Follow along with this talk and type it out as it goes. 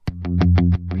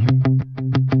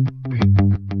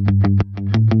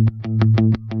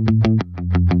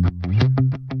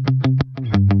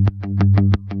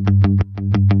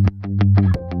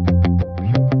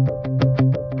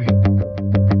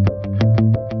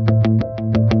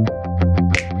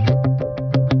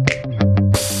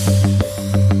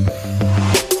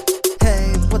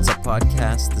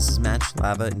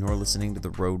Lava, and you're listening to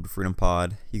the Road to Freedom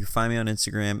Pod. You can find me on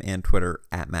Instagram and Twitter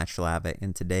at MatchLava,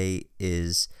 and today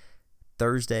is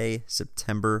Thursday,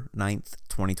 September 9th,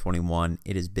 2021.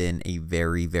 It has been a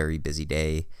very, very busy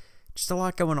day. Just a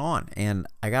lot going on, and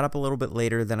I got up a little bit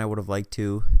later than I would have liked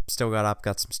to. Still got up,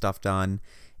 got some stuff done,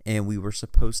 and we were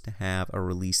supposed to have a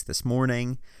release this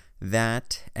morning.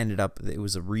 That ended up, it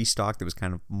was a restock that was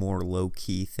kind of more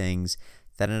low-key things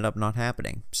that ended up not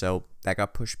happening. So that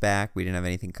got pushed back. We didn't have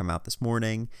anything come out this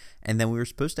morning. And then we were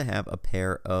supposed to have a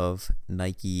pair of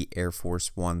Nike Air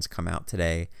Force Ones come out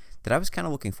today that I was kind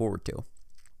of looking forward to.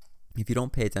 If you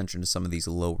don't pay attention to some of these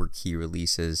lower key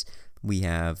releases, we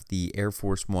have the Air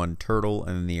Force One Turtle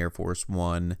and the Air Force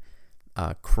One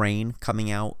Crane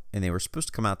coming out, and they were supposed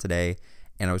to come out today.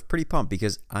 And I was pretty pumped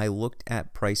because I looked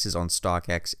at prices on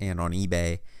StockX and on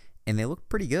eBay, and they looked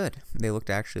pretty good. They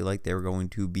looked actually like they were going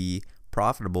to be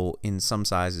profitable in some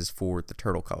sizes for the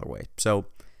turtle colorway. So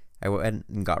I went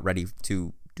and got ready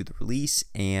to do the release,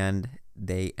 and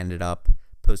they ended up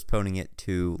postponing it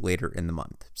to later in the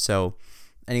month. So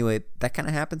anyway, that kind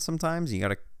of happens sometimes. You got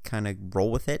to kind of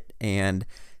roll with it, and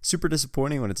super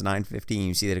disappointing when it's $9.50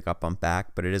 you see that it got bumped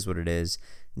back, but it is what it is.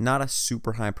 Not a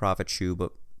super high profit shoe,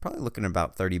 but probably looking at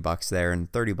about $30 there,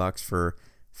 and $30 for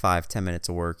 5-10 minutes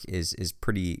of work is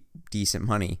pretty decent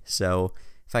money. So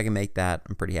if I can make that,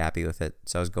 I'm pretty happy with it.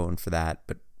 So I was going for that,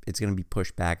 but it's going to be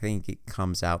pushed back. I think it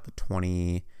comes out the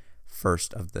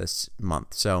 21st of this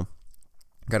month. So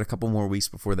got a couple more weeks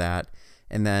before that.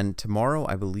 And then tomorrow,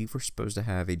 I believe we're supposed to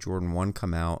have a Jordan 1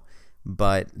 come out,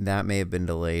 but that may have been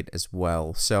delayed as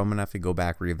well. So I'm going to have to go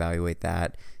back, reevaluate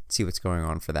that, see what's going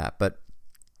on for that. But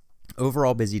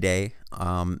overall busy day.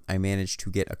 I managed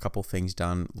to get a couple things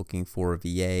done looking for a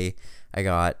VA. I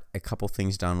got a couple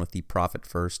things done with the Profit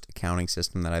First accounting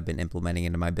system that I've been implementing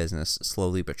into my business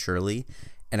slowly but surely.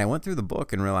 And I went through the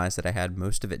book and realized that I had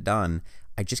most of it done.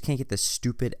 I just can't get this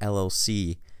stupid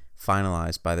LLC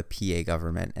finalized by the PA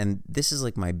government. And this is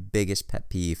like my biggest pet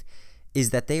peeve,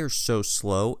 is that they are so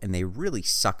slow and they really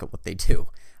suck at what they do.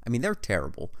 I mean, they're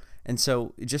terrible. And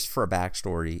so just for a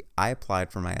backstory, I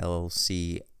applied for my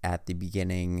LLC at the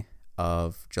beginning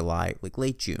of July, like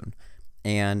late June,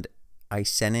 and I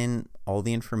sent in all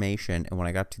the information, and when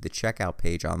I got to the checkout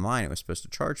page online, it was supposed to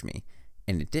charge me,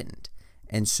 and it didn't.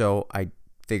 And so I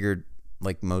figured,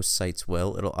 like most sites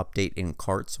will, it'll update in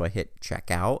cart, so I hit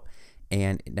checkout,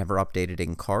 and it never updated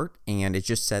in cart, and it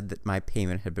just said that my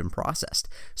payment had been processed.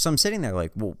 So I'm sitting there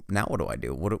like, well, now what do I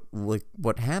do?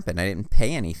 What happened? I didn't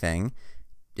pay anything.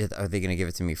 Are they going to give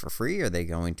it to me for free? Are they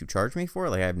going to charge me for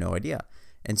it? Like, I have no idea.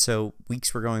 And so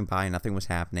weeks were going by, nothing was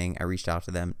happening. I reached out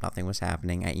to them, nothing was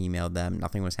happening. I emailed them,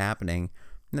 nothing was happening.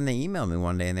 And then they emailed me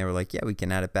one day and they were like, yeah, we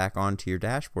can add it back onto your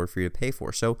dashboard for you to pay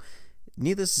for. So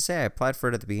needless to say, I applied for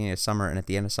it at the beginning of summer, and at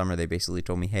the end of summer, they basically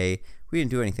told me, hey, we didn't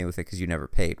do anything with it because you never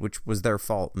paid, which was their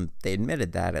fault. And they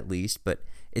admitted that at least, but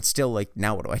it's still like,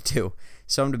 now what do I do?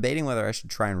 So I'm debating whether I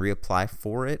should try and reapply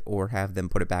for it or have them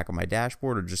put it back on my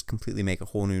dashboard or just completely make a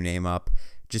whole new name up,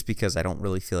 just because I don't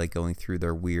really feel like going through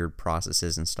their weird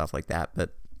processes and stuff like that.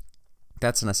 But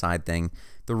that's an aside thing.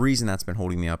 The reason that's been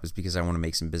holding me up is because I want to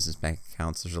make some business bank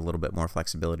accounts. There's a little bit more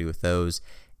flexibility with those,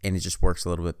 and it just works a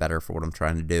little bit better for what I'm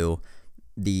trying to do.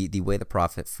 The way the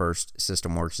Profit First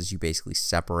system works is you basically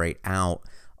separate out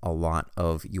a lot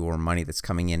of your money that's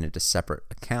coming in into separate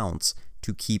accounts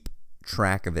to keep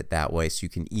track of it that way, so you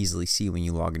can easily see when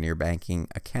you log into your banking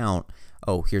account,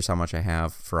 oh, here's how much I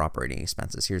have for operating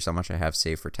expenses, here's how much I have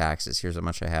saved for taxes, here's how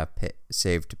much I have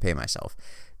saved to pay myself.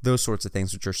 Those sorts of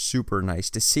things, which are super nice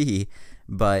to see.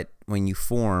 But when you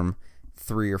form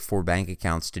 3 or 4 bank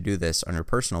accounts to do this on your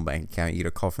personal bank account, you get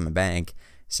a call from the bank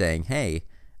saying, hey,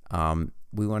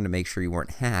 we wanted to make sure you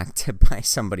weren't hacked by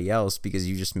somebody else because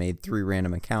you just made 3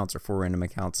 random accounts or 4 random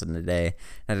accounts in a day.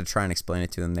 I had to try and explain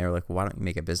it to them. They were like, well, why don't you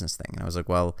make a business thing? And I was like,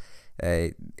 well,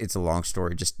 it's a long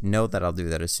story. Just know that I'll do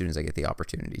that as soon as I get the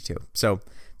opportunity to. So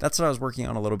that's what I was working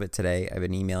on a little bit today. I've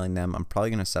been emailing them. I'm probably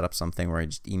going to set up something where I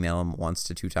just email them 1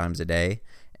 to 2 times a day.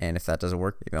 And if that doesn't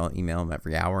work, maybe I'll email them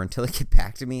every hour until they get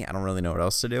back to me. I don't really know what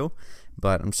else to do,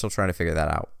 but I'm still trying to figure that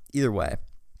out. Either way,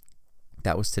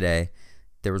 that was today.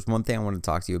 There was one thing I wanted to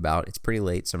talk to you about. It's pretty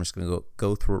late, so I'm just going to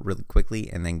go through it really quickly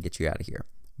and then get you out of here.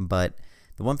 But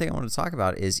the one thing I wanted to talk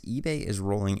about is eBay is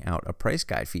rolling out a price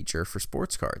guide feature for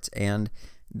sports cards. And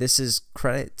this is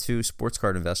credit to Sports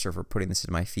Card Investor for putting this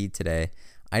in my feed today.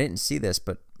 I didn't see this,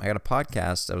 but I got a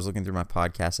podcast. I was looking through my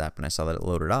podcast app and I saw that it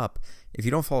loaded up. If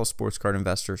you don't follow Sports Card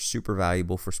Investor, super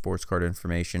valuable for sports card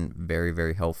information. Very,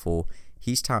 very helpful.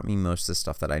 He's taught me most of the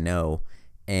stuff that I know.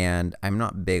 And I'm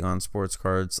not big on sports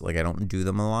cards. Like, I don't do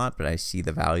them a lot, but I see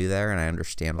the value there and I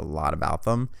understand a lot about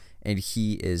them. and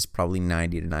he is probably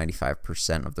 90 to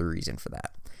 95% of the reason for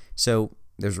that. So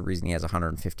there's a reason he has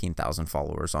 115,000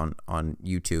 followers on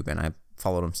YouTube, and I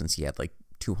followed him since he had like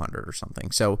 200 or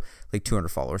something. So like 200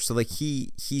 followers. So like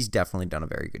he's definitely done a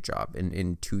very good job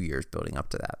in 2 years building up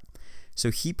to that. So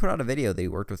he put out a video that he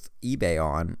worked with eBay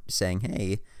on saying,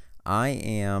 hey, I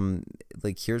am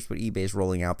like, here's what eBay is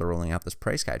rolling out. They're rolling out this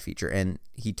price guide feature. And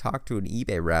he talked to an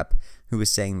eBay rep who was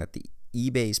saying that the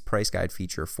eBay's price guide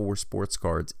feature for sports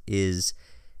cards is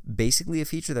basically a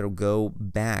feature that'll go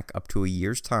back up to a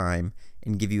year's time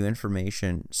and give you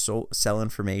information, sell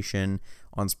information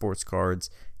on sports cards,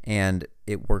 and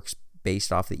it works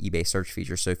based off the eBay search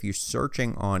feature. So if you're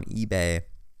searching on eBay,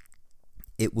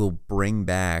 it will bring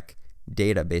back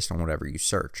data based on whatever you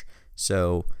search.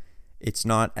 So it's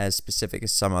not as specific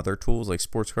as some other tools. Like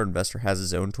Sports Card Investor has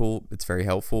his own tool. It's very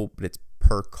helpful, but it's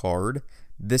per card.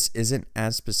 This isn't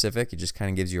as specific. It just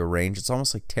kind of gives you a range. It's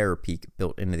almost like Terapeak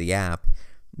built into the app.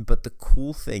 But the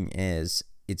cool thing is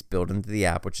it's built into the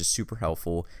app, which is super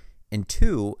helpful. And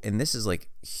two, and this is like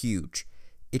huge,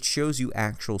 it shows you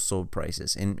actual sold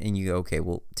prices. And you go, okay,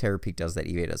 well, Terapeak does that,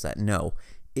 eBay does that. No,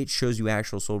 it shows you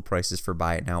actual sold prices for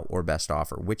buy it now or best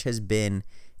offer, which has been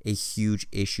a huge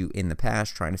issue in the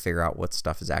past, trying to figure out what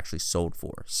stuff is actually sold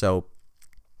for. So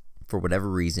for whatever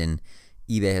reason,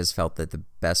 eBay has felt that the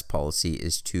best policy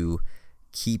is to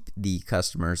keep the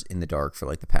customers in the dark for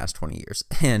like the past 20 years.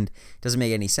 And it doesn't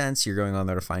make any sense. You're going on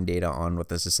there to find data on what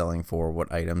this is selling for,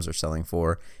 what items are selling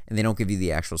for, and they don't give you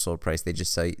the actual sold price. They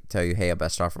just tell you, hey, a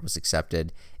best offer was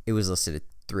accepted. It was listed at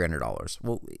 $300.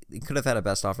 Well, it could have had a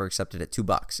best offer accepted at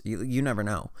 $2. You never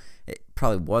know. It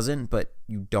probably wasn't, but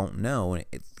you don't know, and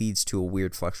it leads to a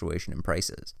weird fluctuation in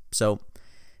prices. So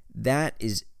that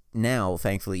is now,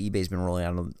 thankfully, eBay's been rolling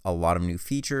out a lot of new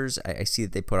features. I see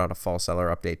that they put out a fall seller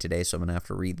update today, so I'm going to have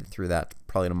to read through that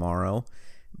probably tomorrow.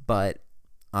 But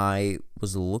I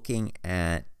was looking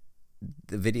at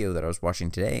the video that I was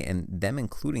watching today, and them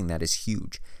including that is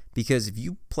huge. Because if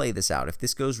you play this out, if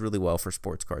this goes really well for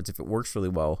sports cards, if it works really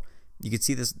well, you could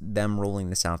see them rolling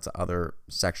this out to other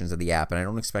sections of the app. And I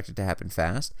don't expect it to happen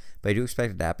fast, but I do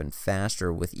expect it to happen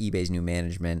faster with eBay's new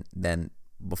management than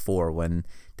before, when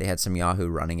they had some Yahoo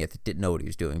running it that didn't know what he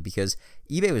was doing, because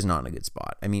eBay was not in a good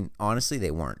spot. I mean, honestly,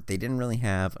 they weren't. They didn't really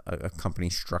have a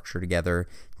company structure together.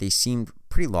 They seemed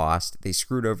pretty lost. They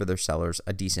screwed over their sellers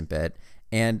a decent bit,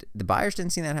 and the buyers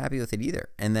didn't seem that happy with it either.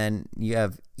 And then you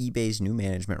have eBay's new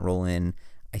management roll in,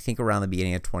 I think around the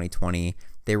beginning of 2020.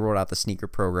 They rolled out the sneaker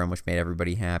program, which made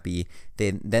everybody happy.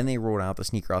 Then they rolled out the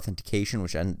sneaker authentication,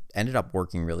 which ended up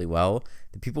working really well.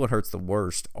 The people it hurts the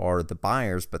worst are the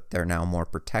buyers, but they're now more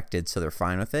protected, so they're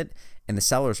fine with it. And the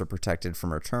sellers are protected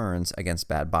from returns against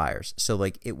bad buyers. So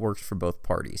like it works for both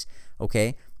parties,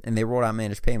 okay? And they rolled out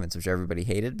managed payments, which everybody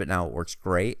hated, but now it works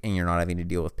great, and you're not having to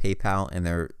deal with PayPal and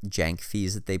their jank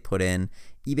fees that they put in.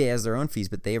 eBay has their own fees,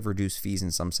 but they have reduced fees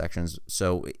in some sections.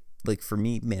 So like for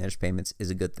me, managed payments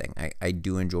is a good thing. I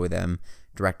do enjoy them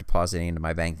direct depositing into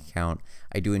my bank account.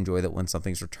 I do enjoy that when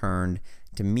something's returned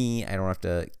to me, I don't have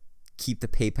to keep the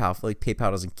PayPal. Like PayPal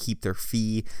doesn't keep their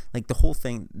fee. Like the whole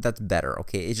thing, that's better.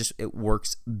 Okay, it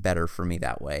works better for me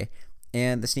that way.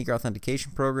 And the sneaker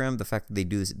authentication program, the fact that they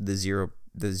do the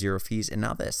zero fees, and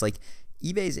now this, like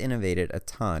eBay's innovated a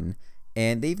ton,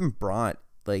 and they even brought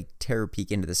like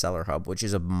Terapeak into the Seller Hub, which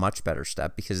is a much better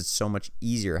step because it's so much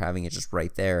easier having it just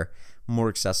right there, more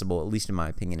accessible, at least in my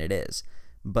opinion it is.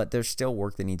 But there's still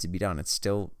work that needs to be done. It's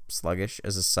still sluggish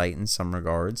as a site in some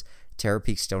regards.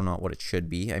 Terapeak's still not what it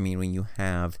should be. I mean, when you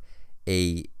have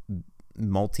a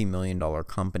multi-million-dollar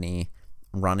company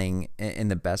running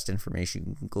and the best information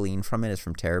you can glean from it is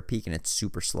from Terapeak and it's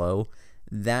super slow,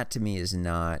 that to me is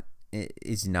not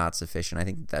sufficient. I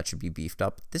think that should be beefed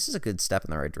up. This is a good step in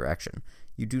the right direction.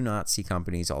 You do not see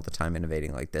companies all the time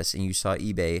innovating like this, and you saw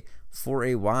eBay for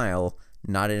a while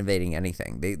not innovating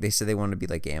anything. They said they wanted to be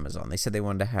like Amazon. They said they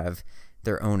wanted to have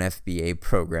their own FBA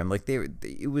program. Like it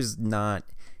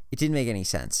didn't make any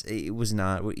sense. It was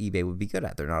not what eBay would be good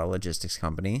at. They're not a logistics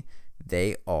company.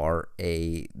 They are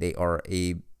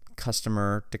a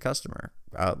customer to customer,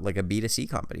 like a B2C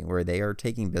company, where they are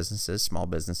taking businesses, small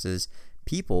businesses,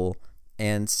 people,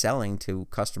 and selling to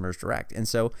customers direct. And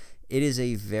so it is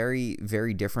a very,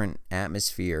 very different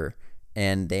atmosphere,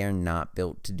 and they are not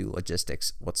built to do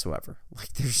logistics whatsoever.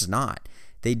 Like there's not.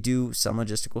 They do some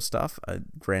logistical stuff.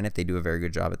 Granted, they do a very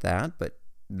good job at that, but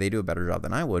they do a better job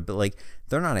than I would. But like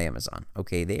they're not Amazon.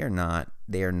 Okay, they are not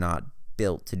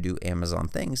built to do Amazon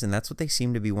things, and that's what they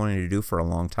seem to be wanting to do for a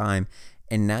long time.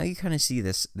 And now you kind of see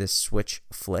this switch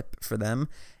flip for them.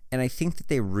 And I think that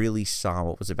they really saw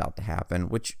what was about to happen,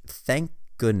 which thank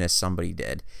goodness somebody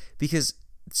did. Because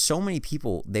so many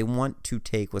people, they want to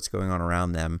take what's going on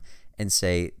around them and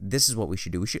say, this is what we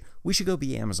should do. We should go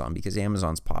be Amazon, because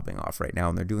Amazon's popping off right now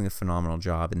and they're doing a phenomenal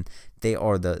job, and they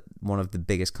are one of the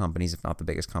biggest companies, if not the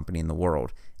biggest company in the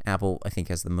world. Apple, I think,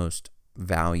 has the most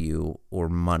value or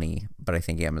money, but I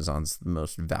think Amazon's the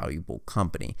most valuable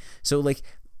company. So like,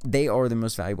 they are the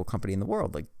most valuable company in the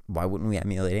world. Like, why wouldn't we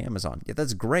emulate Amazon? Yeah,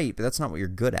 that's great, but that's not what you're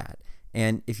good at.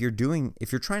 And if you're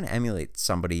trying to emulate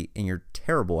somebody and you're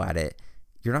terrible at it,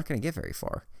 you're not going to get very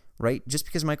far, right? Just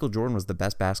because Michael Jordan was the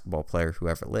best basketball player who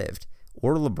ever lived,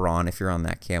 or LeBron, if you're on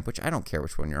that camp, which I don't care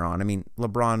which one you're on. I mean,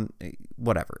 LeBron,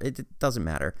 whatever, it doesn't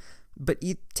matter. But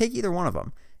you take either one of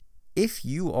them. If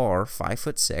you are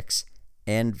 5'6"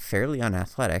 and fairly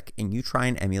unathletic, and you try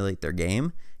and emulate their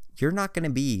game, you're not going to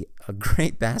be a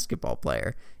great basketball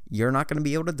player. You're not going to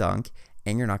be able to dunk,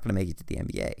 and you're not going to make it to the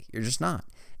NBA. You're just not.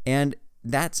 And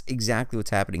that's exactly what's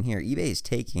happening here. eBay is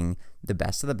taking the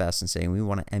best of the best and saying we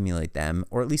want to emulate them,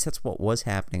 or at least that's what was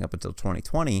happening up until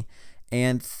 2020.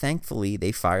 And thankfully,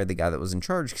 they fired the guy that was in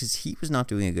charge because he was not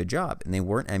doing a good job, and they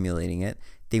weren't emulating it.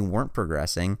 They weren't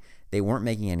progressing. They weren't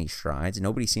making any strides.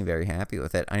 Nobody seemed very happy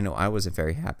with it. I know I wasn't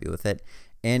very happy with it.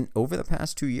 And over the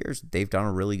past 2 years, they've done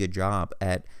a really good job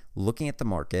at looking at the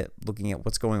market, looking at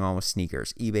what's going on with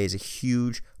sneakers. eBay is a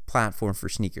huge platform for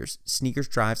sneakers. Sneakers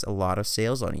drives a lot of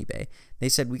sales on eBay. They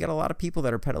said, we got a lot of people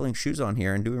that are peddling shoes on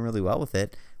here and doing really well with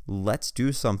it. Let's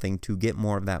do something to get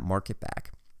more of that market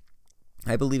back.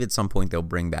 I believe at some point they'll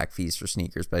bring back fees for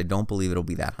sneakers, but I don't believe it'll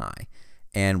be that high.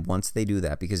 And once they do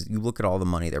that, because you look at all the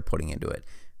money they're putting into it,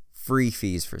 free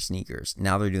fees for sneakers.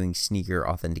 Now they're doing sneaker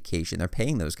authentication. They're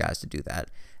paying those guys to do that.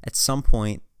 At some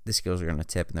point, the skills are going to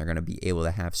tip, and they're going to be able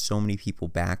to have so many people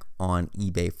back on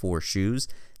eBay for shoes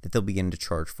that they'll begin to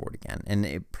charge for it again. And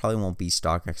it probably won't be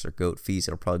StockX or GOAT fees.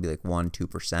 It'll probably be like 1%,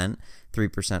 2%,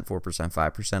 3%, 4%,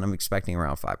 5%. I'm expecting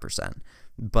around 5%.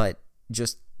 But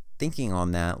just thinking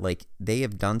on that, like, they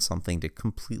have done something to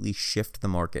completely shift the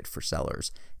market for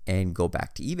sellers and go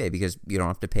back to eBay, because you don't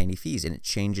have to pay any fees, and it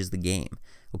changes the game.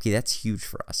 Okay, that's huge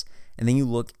for us. And then you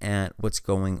look at what's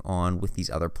going on with these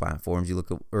other platforms. You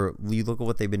look at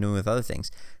what they've been doing with other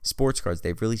things. Sports cards,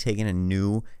 they've really taken a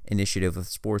new initiative with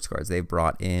sports cards. They've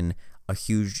brought in a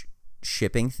huge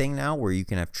shipping thing now where you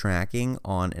can have tracking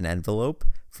on an envelope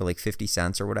for like 50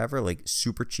 cents or whatever, like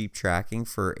super cheap tracking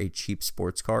for a cheap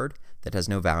sports card that has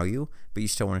no value, but you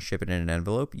still want to ship it in an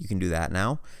envelope. You can do that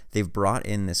now. They've brought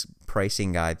in this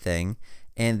pricing guide thing,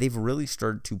 and they've really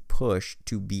started to push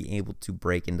to be able to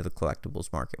break into the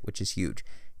collectibles market, which is huge.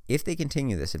 If they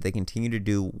continue this, if they continue to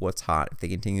do what's hot, if they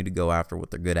continue to go after what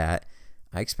they're good at,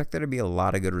 I expect there to be a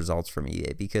lot of good results from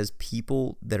eBay, because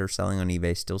people that are selling on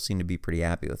eBay still seem to be pretty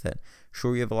happy with it.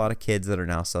 Sure, you have a lot of kids that are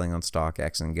now selling on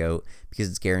StockX and GOAT because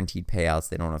it's guaranteed payouts.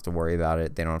 They don't have to worry about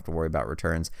it. They don't have to worry about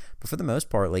returns. But for the most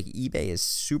part, like, eBay is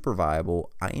super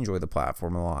viable. I enjoy the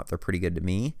platform a lot. They're pretty good to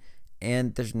me.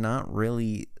 And there's not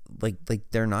really, like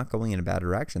they're not going in a bad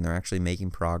direction. They're actually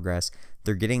making progress.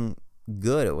 They're getting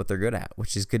good at what they're good at,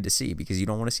 which is good to see, because you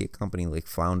don't want to see a company like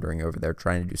floundering over there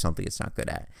trying to do something it's not good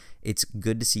at. It's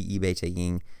good to see eBay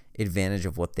taking advantage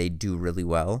of what they do really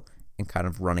well and kind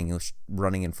of running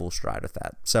in full stride with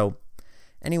that. So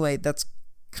anyway, that's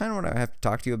kind of what I have to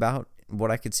talk to you about.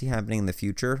 What I could see happening in the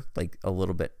future, like a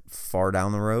little bit far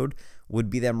down the road,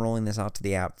 would be them rolling this out to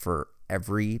the app for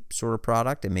every sort of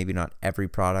product, and maybe not every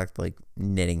product like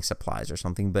knitting supplies or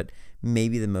something, but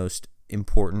maybe the most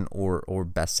important or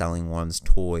best-selling ones: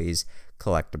 toys,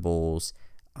 collectibles,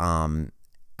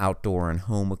 outdoor and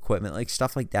home equipment, like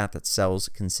stuff like that that sells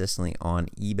consistently on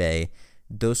eBay.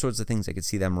 Those sorts of things I could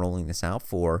see them rolling this out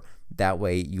for. That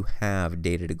way you have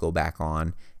data to go back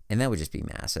on, and that would just be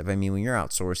massive. I mean, when you're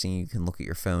outsourcing, you can look at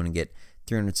your phone and get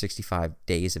 365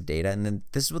 days of data. And then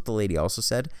this is what the lady also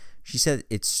said. She said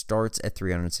it starts at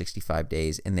 365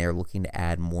 days, and they're looking to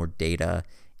add more data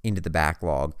into the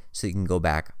backlog so you can go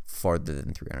back farther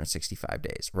than 365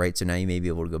 days, right? So now you may be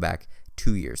able to go back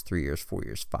 2 years, 3 years, 4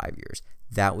 years, 5 years.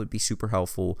 That would be super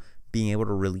helpful, being able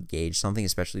to really gauge something,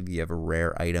 especially if you have a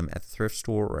rare item at the thrift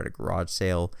store or at a garage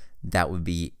sale. That would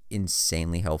be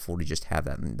insanely helpful to just have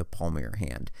that in the palm of your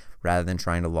hand, rather than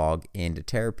trying to log into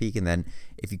Terapeak. And then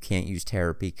if you can't use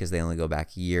Terapeak because they only go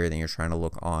back a year, then you're trying to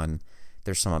look on,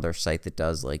 there's some other site that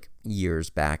does like years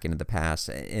back into the past,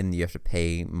 and you have to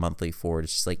pay monthly for it.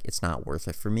 It's just like, it's not worth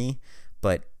it for me.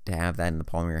 But to have that in the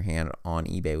palm of your hand on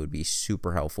eBay would be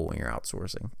super helpful when you're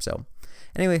outsourcing. So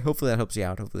anyway, hopefully that helps you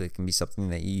out. Hopefully it can be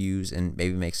something that you use and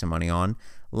maybe make some money on.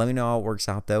 Let me know how it works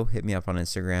out, though. Hit me up on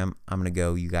Instagram. I'm going to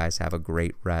go. You guys have a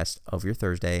great rest of your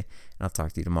Thursday, and I'll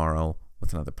talk to you tomorrow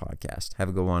with another podcast. Have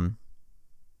a good one.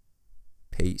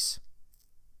 Peace.